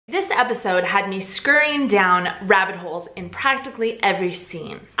This episode had me scurrying down rabbit holes in practically every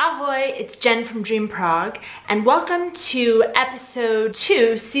scene. Ahoy, it's Jen from Dream Prague, and welcome to episode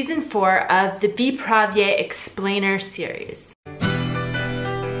 2, season 4 of the Vyprávěj Explainer series.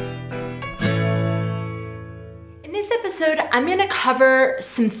 In this episode, I'm going to cover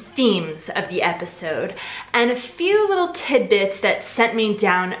some themes of the episode and a few little tidbits that sent me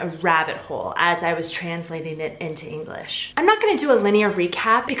down a rabbit hole as I was translating it into English. I'm not going to do a linear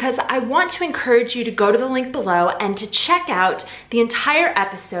recap because I want to encourage you to go to the link below and to check out the entire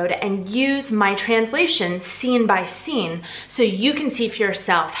episode and use my translation scene by scene so you can see for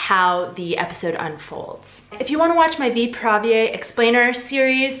yourself how the episode unfolds. If you want to watch my Vyprávěj Explainer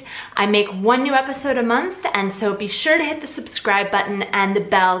series, I make one new episode a month, and so be sure to hit the subscribe button and the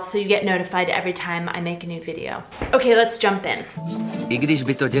bell so you get notified every time I make a new video. Okay, let's jump in. I když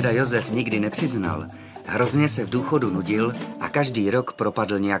by to děda Josef nikdy nepřiznal, hrozně se v důchodu nudil a každý rok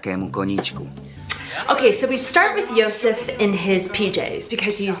propadl nějakému koníčku. Okay, so we start with Josef in his PJs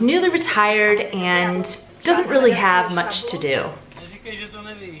because he's newly retired and doesn't really have much to do.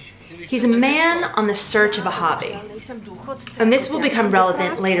 He's a man on the search of a hobby, and this will become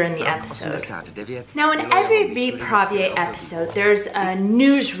relevant later in the episode. Now, in every Vyprávěj episode, there's a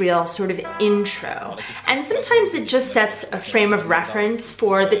newsreel sort of intro, and sometimes it just sets a frame of reference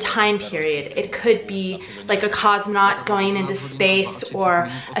for the time period. It could be like a cosmonaut going into space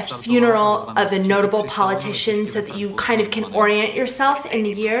or a funeral of a notable politician so that you kind of can orient yourself in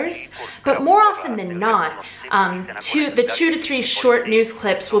the years. But more often than not, the 2 to 3 short news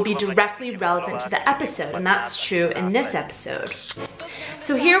clips will be directly relevant to the episode, and that's true in this episode.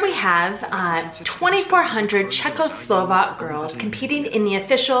 So here we have 2,400 Czechoslovak girls competing in the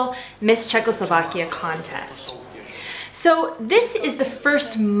official Miss Czechoslovakia contest. So this is the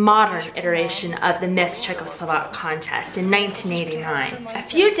first modern iteration of the Miss Czechoslovakia contest in 1989. A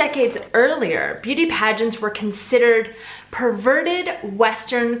few decades earlier, beauty pageants were considered perverted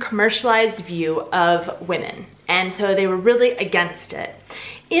Western commercialized view of women, and so they were really against it.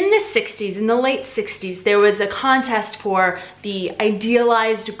 In the 60s, in the late 60s, there was a contest for the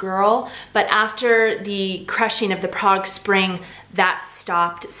idealized girl, but after the crushing of the Prague Spring, that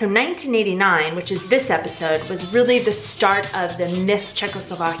stopped. So 1989, which is this episode, was really the start of the Miss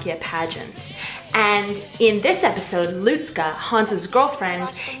Czechoslovakia pageants. And in this episode, Lucka, Hans's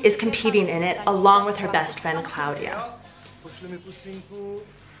girlfriend, is competing in it along with her best friend Claudia.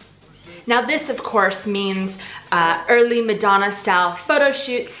 Now this, of course, means early Madonna-style photo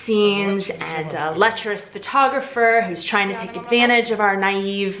shoot scenes and a lecherous photographer who's trying to take advantage of our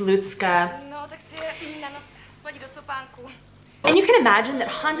naive Lucka. And you can imagine that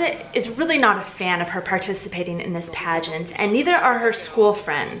Hansa is really not a fan of her participating in this pageant, and neither are her school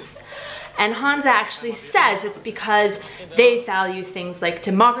friends. And Hansa actually says it's because they value things like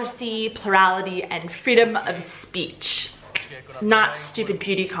democracy, plurality, and freedom of speech, not stupid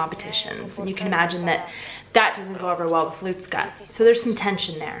beauty competitions. And you can imagine that that doesn't go over well with Lucka. So there's some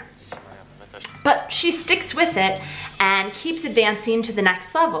tension there. But she sticks with it and keeps advancing to the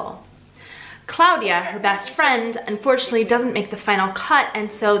next level. Claudia, her best friend, unfortunately doesn't make the final cut,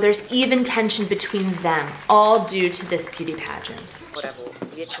 and so there's even tension between them, all due to this beauty pageant.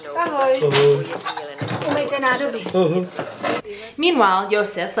 Meanwhile,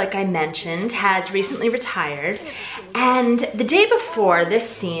 Josef, like I mentioned, has recently retired, and the day before this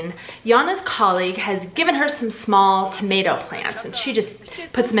scene, Jana's colleague has given her some small tomato plants, and she just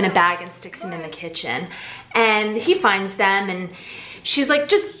puts them in a bag and sticks them in the kitchen. And he finds them, and she's like,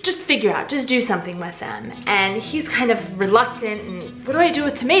 just figure out, just do something with them. And he's kind of reluctant, and what do I do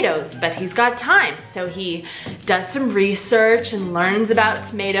with tomatoes? But he's got time. So he does some research and learns about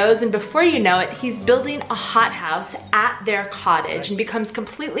tomatoes, and before you know it, he's building a hothouse at their cottage and becomes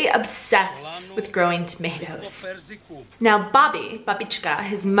completely obsessed with growing tomatoes. Now Babička,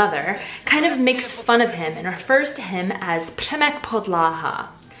 his mother, kind of makes fun of him and refers to him as Přemek Podlaha.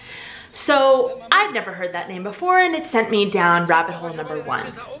 So I've never heard that name before, and it sent me down rabbit hole number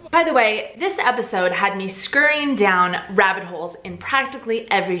 1. By the way, this episode had me scurrying down rabbit holes in practically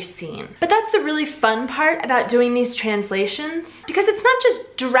every scene. But that's the really fun part about doing these translations, because it's not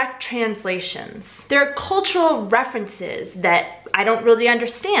just direct translations. There are cultural references that I don't really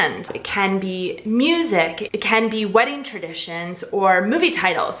understand. It can be music, it can be wedding traditions or movie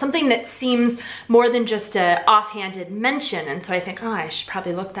titles, something that seems more than just an offhanded mention, and so I think, oh, I should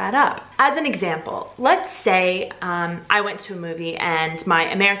probably look that up. As an example, let's say I went to a movie and my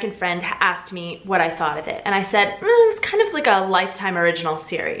American friend asked me what I thought of it, and I said, it was kind of like a Lifetime original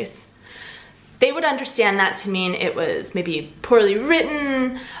series. they would understand that to mean it was maybe poorly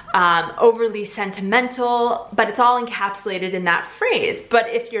written, overly sentimental, but it's all encapsulated in that phrase. But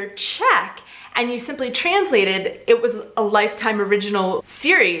if you're Czech and you simply translated it was a Lifetime original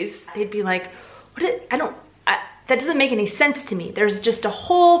series, they'd be like, that doesn't make any sense to me. There's just a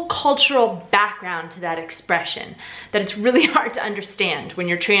whole cultural background to that expression that it's really hard to understand when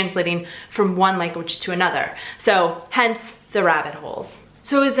you're translating from one language to another. So hence the rabbit holes.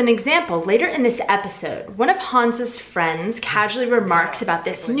 So as an example, later in this episode, one of Hans's friends casually remarks about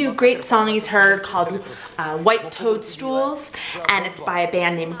this new great song he's heard called White Toadstools, and it's by a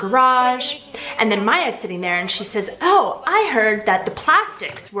band named Garage. And then Maya's sitting there and she says, oh, I heard that the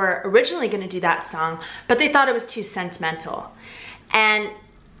Plastics were originally gonna do that song, but they thought it was too sentimental. And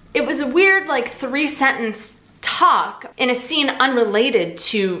it was a weird like 3-sentence talk in a scene unrelated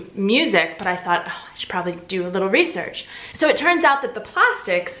to music, but I thought, oh, I should probably do a little research. So it turns out that the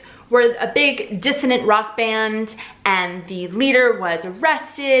Plastics were a big dissonant rock band, and the leader was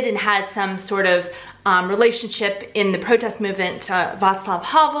arrested and has some sort of relationship in the protest movement to Václav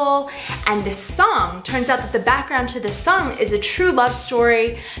Havel. And this song, turns out that the background to this song is a true love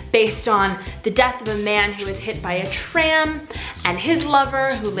story based on the death of a man who was hit by a tram and his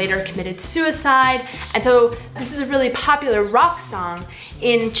lover who later committed suicide. And so this is a really popular rock song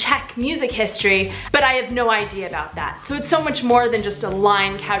in Czech music history, but I have no idea about that. So it's so much more than just a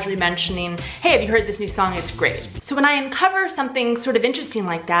line casually mentioning, hey, have you heard this new song? It's great. So when I uncover something sort of interesting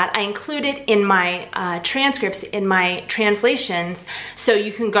like that, I include it in my transcripts, in my translations. So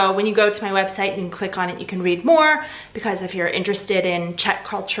you can go, when you go to my website, you can click on it, you can read more, because if you're interested in Czech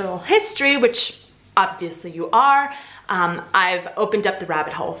cultural history, which obviously you are, I've opened up the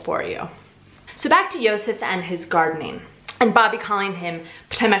rabbit hole for you. So back to Josef and his gardening, and Bobby calling him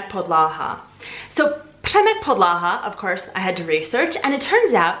Přemek Podlaha. So Přemek Podlaha, of course, I had to research, and it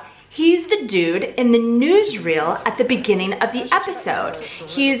turns out he's the dude in the newsreel at the beginning of the episode.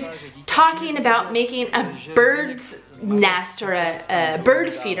 He's talking about making a bird's nest or a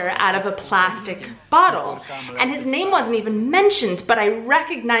bird feeder out of a plastic bottle. And his name wasn't even mentioned, but I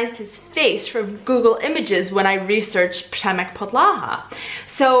recognized his face from Google Images when I researched Přemek Podlaha.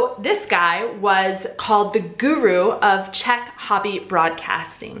 So this guy was called the guru of Czech hobby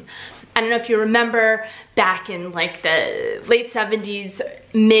broadcasting. I don't know if you remember back in like the late 70s,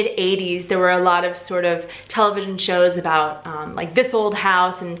 mid 80s, there were a lot of sort of television shows about like This Old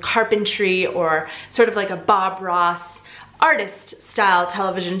House and carpentry, or sort of like a Bob Ross artist style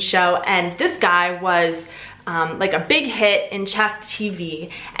television show. And this guy was like a big hit in Czech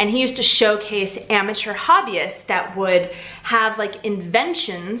TV, and he used to showcase amateur hobbyists that would have like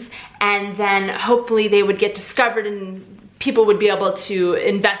inventions, and then hopefully they would get discovered and people would be able to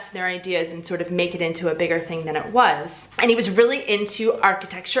invest in their ideas and sort of make it into a bigger thing than it was. And he was really into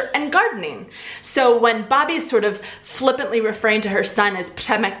architecture and gardening. So when Bobby's sort of flippantly referring to her son as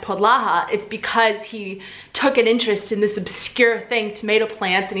Přemek Podlaha, it's because he took an interest in this obscure thing, tomato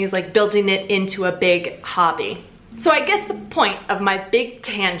plants, and he's like building it into a big hobby. So I guess the point of my big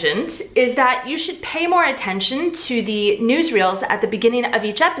tangent is that you should pay more attention to the newsreels at the beginning of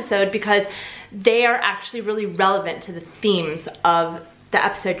each episode, because they are actually really relevant to the themes of the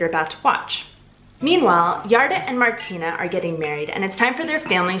episode you're about to watch. Meanwhile, Jarda and Martina are getting married, and it's time for their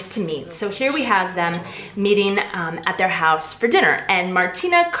families to meet. So here we have them meeting at their house for dinner, and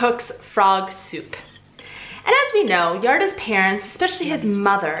Martina cooks frog soup. And as we know, Jarda's parents, especially his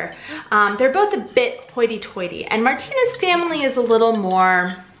mother, they're both a bit hoity-toity, and Martina's family is a little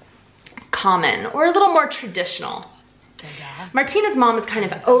more common, or a little more traditional. Martina's mom is kind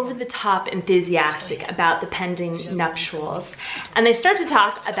of over-the-top enthusiastic about the pending nuptials, and they start to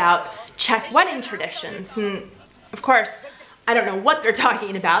talk about Czech wedding traditions. And of course, I don't know what they're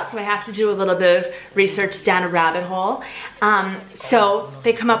talking about, so I have to do a little bit of research down a rabbit hole. So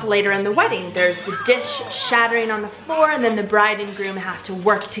they come up later in the wedding. There's the dish shattering on the floor, and then the bride and groom have to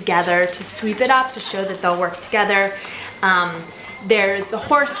work together to sweep it up to show that they'll work together. There's the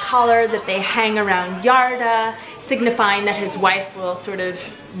horse collar that they hang around Jarda, signifying that his wife will sort of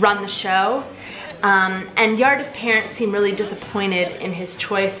run the show. And Jarda's parents seem really disappointed in his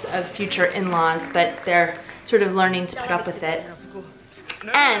choice of future in-laws, but they're sort of learning to put up with it.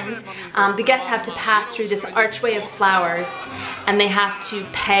 And the guests have to pass through this archway of flowers, and they have to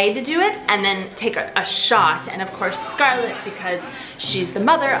pay to do it and then take a shot. And of course Scarlett, because she's the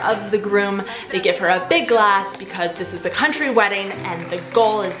mother of the groom, they give her a big glass because this is a country wedding and the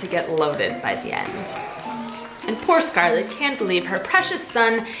goal is to get loaded by the end. And poor Scarlett can't believe her precious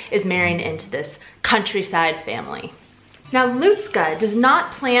son is marrying into this countryside family. Now Lucka does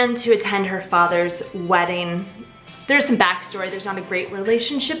not plan to attend her father's wedding. There's some backstory, there's not a great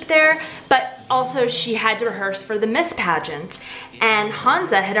relationship there, but Also, she had to rehearse for the Miss pageant, and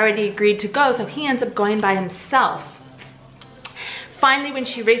Hansa had already agreed to go, so he ends up going by himself. Finally, when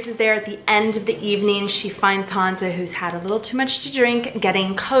she races there at the end of the evening, she finds Hansa, who's had a little too much to drink,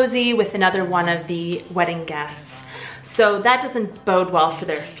 getting cozy with another one of the wedding guests. So that doesn't bode well for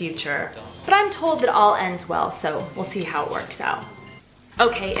their future. But I'm told that all ends well, so we'll see how it works out.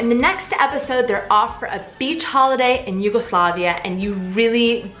 Okay, in the next episode, they're off for a beach holiday in Yugoslavia, and you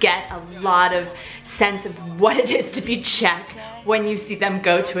really get a lot of sense of what it is to be Czech when you see them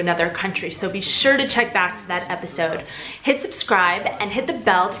go to another country. So be sure to check back to that episode. Hit subscribe and hit the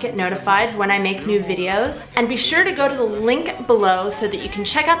bell to get notified when I make new videos. And be sure to go to the link below so that you can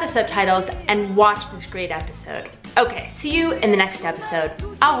check out the subtitles and watch this great episode. Okay, see you in the next episode.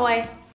 Ahoy!